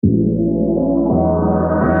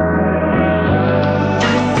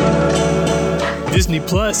Disney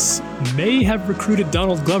Plus may have recruited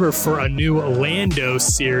Donald Glover for a new Lando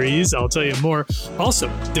series. I'll tell you more. Also,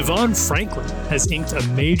 Devon Franklin has inked a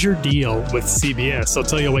major deal with CBS. I'll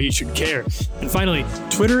tell you why you should care. And finally,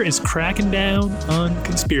 Twitter is cracking down on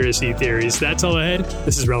conspiracy theories. That's all ahead.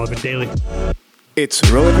 This is Relevant Daily. It's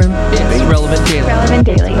Relevant Daily. It's Relevant Daily. Relevant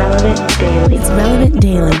Daily. Relevant Daily. It's Relevant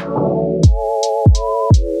Daily.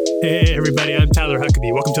 Hey everybody, I'm Tyler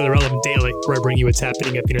Huckabee. Welcome to the Relevant Daily, where I bring you what's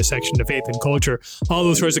happening at the intersection of faith and culture. All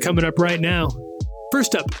those stories are coming up right now.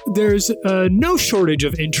 First up, there's no shortage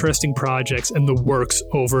of interesting projects in the works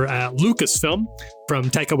over at Lucasfilm, from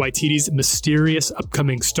Taika Waititi's mysterious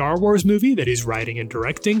upcoming Star Wars movie that he's writing and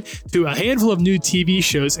directing, to a handful of new TV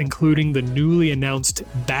shows, including the newly announced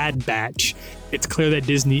Bad Batch. It's clear that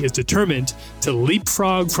Disney is determined to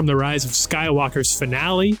leapfrog from the Rise of Skywalker's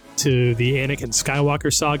finale to the Anakin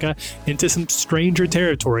Skywalker saga into some stranger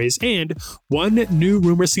territories, and one new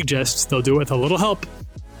rumor suggests they'll do it with a little help.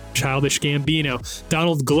 Childish Gambino.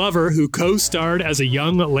 Donald Glover, who co-starred as a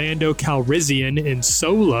young Lando Calrissian in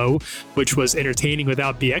Solo, which was entertaining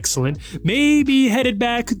without be excellent, may be headed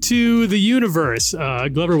back to the universe.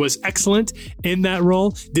 Glover was excellent in that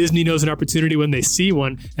role. Disney knows an opportunity when they see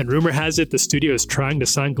one, and rumor has it the studio is trying to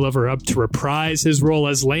sign Glover up to reprise his role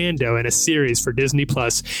as Lando in a series for Disney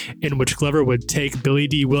Plus, in which Glover would take Billy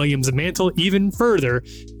D. Williams' mantle even further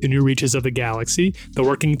to new reaches of the galaxy. The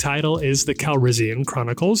working title is The Calrissian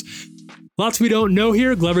Chronicles. Lots we don't know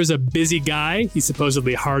here. Glover's a busy guy. He's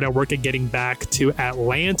supposedly hard at work at getting back to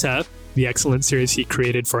Atlanta, the excellent series he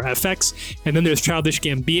created for FX. And then there's Childish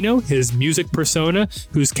Gambino, his music persona,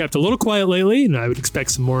 who's kept a little quiet lately, and I would expect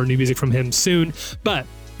some more new music from him soon. But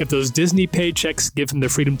if those Disney paychecks give him the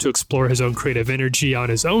freedom to explore his own creative energy on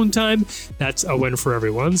his own time, that's a win for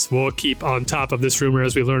everyone. So we'll keep on top of this rumor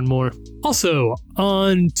as we learn more. Also,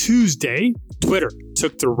 on Tuesday, Twitter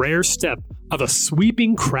took the rare step of a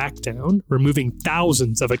sweeping crackdown, removing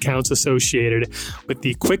thousands of accounts associated with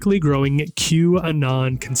the quickly growing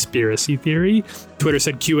QAnon conspiracy theory. Twitter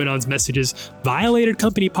said QAnon's messages violated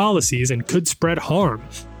company policies and could spread harm.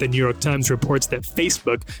 The New York Times reports that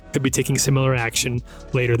Facebook could be taking similar action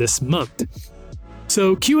later this month.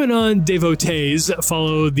 So QAnon devotees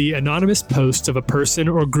follow the anonymous posts of a person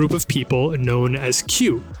or group of people known as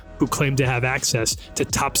Q, who claim to have access to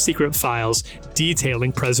top secret files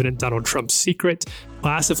detailing President Donald Trump's secret,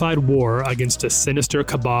 classified war against a sinister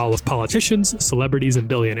cabal of politicians, celebrities, and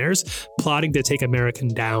billionaires plotting to take America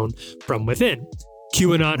down from within.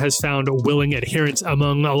 QAnon has found willing adherents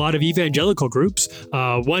among a lot of evangelical groups.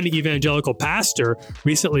 One evangelical pastor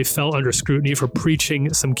recently fell under scrutiny for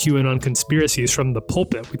preaching some QAnon conspiracies from the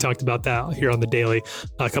pulpit. We talked about that here on the Daily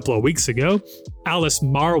a couple of weeks ago. Alice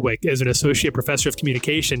Marwick is an associate professor of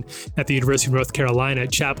communication at the University of North Carolina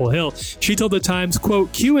at Chapel Hill. She told The Times,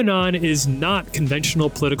 quote, "QAnon is not conventional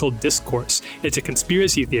political discourse. It's a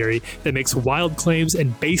conspiracy theory that makes wild claims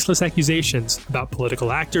and baseless accusations about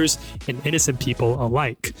political actors and innocent people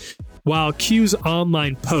alike." While Q's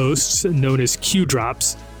online posts, known as Q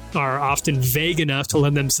drops, are often vague enough to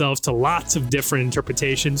lend themselves to lots of different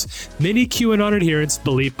interpretations, many QAnon adherents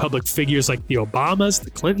believe public figures like the Obamas,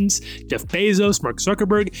 the Clintons, Jeff Bezos, Mark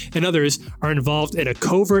Zuckerberg, and others are involved in a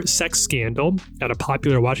covert sex scandal at a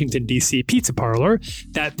popular Washington, D.C. pizza parlor.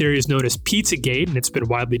 That theory is known as Pizzagate, and it's been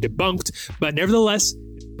widely debunked, but nevertheless,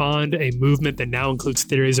 spawned a movement that now includes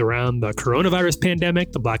theories around the coronavirus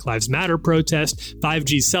pandemic, the Black Lives Matter protest,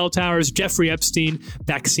 5G cell towers, Jeffrey Epstein,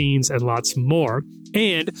 vaccines, and lots more.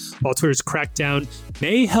 And while Twitter's crackdown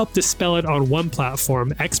may help dispel it on one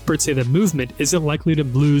platform, experts say the movement isn't likely to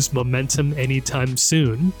lose momentum anytime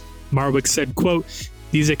soon. Marwick said, quote,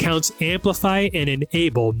 "These accounts amplify and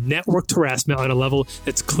enable networked harassment on a level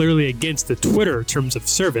that's clearly against the Twitter terms of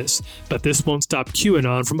service, but this won't stop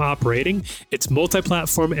QAnon from operating. It's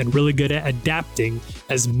multi-platform and really good at adapting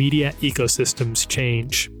as media ecosystems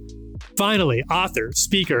change." Finally, author,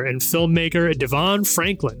 speaker, and filmmaker Devon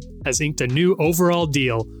Franklin has inked a new overall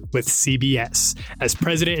deal with CBS. As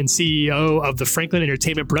president and CEO of the Franklin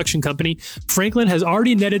Entertainment Production Company, Franklin has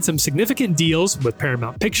already netted some significant deals with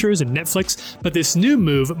Paramount Pictures and Netflix, but this new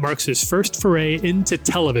move marks his first foray into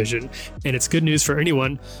television, and it's good news for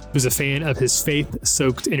anyone who's a fan of his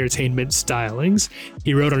faith-soaked entertainment stylings.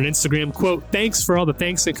 He wrote on Instagram, quote, "Thanks for all the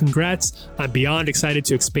thanks and congrats. I'm beyond excited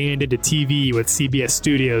to expand into TV with CBS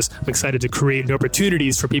Studios. I'm excited to create new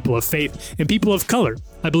opportunities for people of faith and people of color.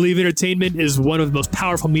 I believe entertainment is one of the most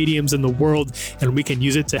powerful mediums in the world, and we can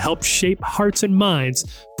use it to help shape hearts and minds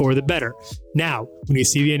for the better. Now, when you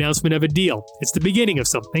see the announcement of a deal, it's the beginning of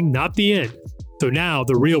something, not the end. So now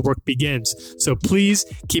the real work begins. So please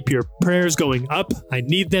keep your prayers going up. I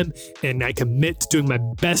need them, and I commit to doing my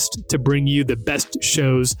best to bring you the best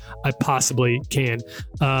shows I possibly can.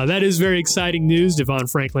 That is very exciting news. Devon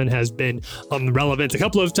Franklin has been on The Relevant a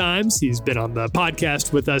couple of times. He's been on the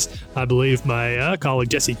podcast with us. I believe my colleague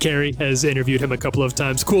Jesse Carey has interviewed him a couple of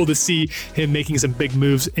times. Cool to see him making some big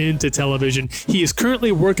moves into television. He is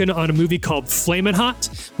currently working on a movie called Flamin' Hot,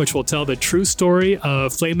 which will tell the true story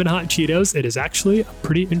of Flamin' Hot Cheetos. It is actually a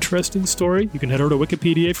pretty interesting story. You can head over to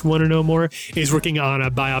Wikipedia if you want to know more. He's working on a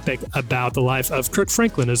biopic about the life of Kirk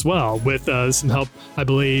Franklin as well, with some help, I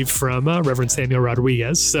believe, from Reverend Samuel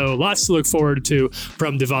Rodriguez. So lots to look forward to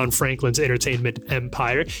from Devon Franklin's entertainment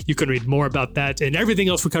empire. You can read more about that and everything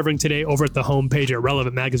else we're covering today over at the homepage at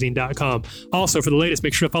relevantmagazine.com. Also, for the latest,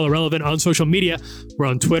 make sure to follow Relevant on social media. We're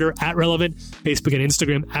on Twitter at Relevant, Facebook and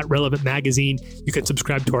Instagram at Relevant Magazine. You can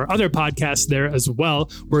subscribe to our other podcasts there as well.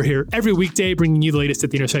 We're here every weekday bringing you the latest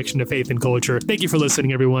at the intersection of faith and culture. Thank you for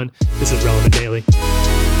listening, everyone. This is Relevant Daily.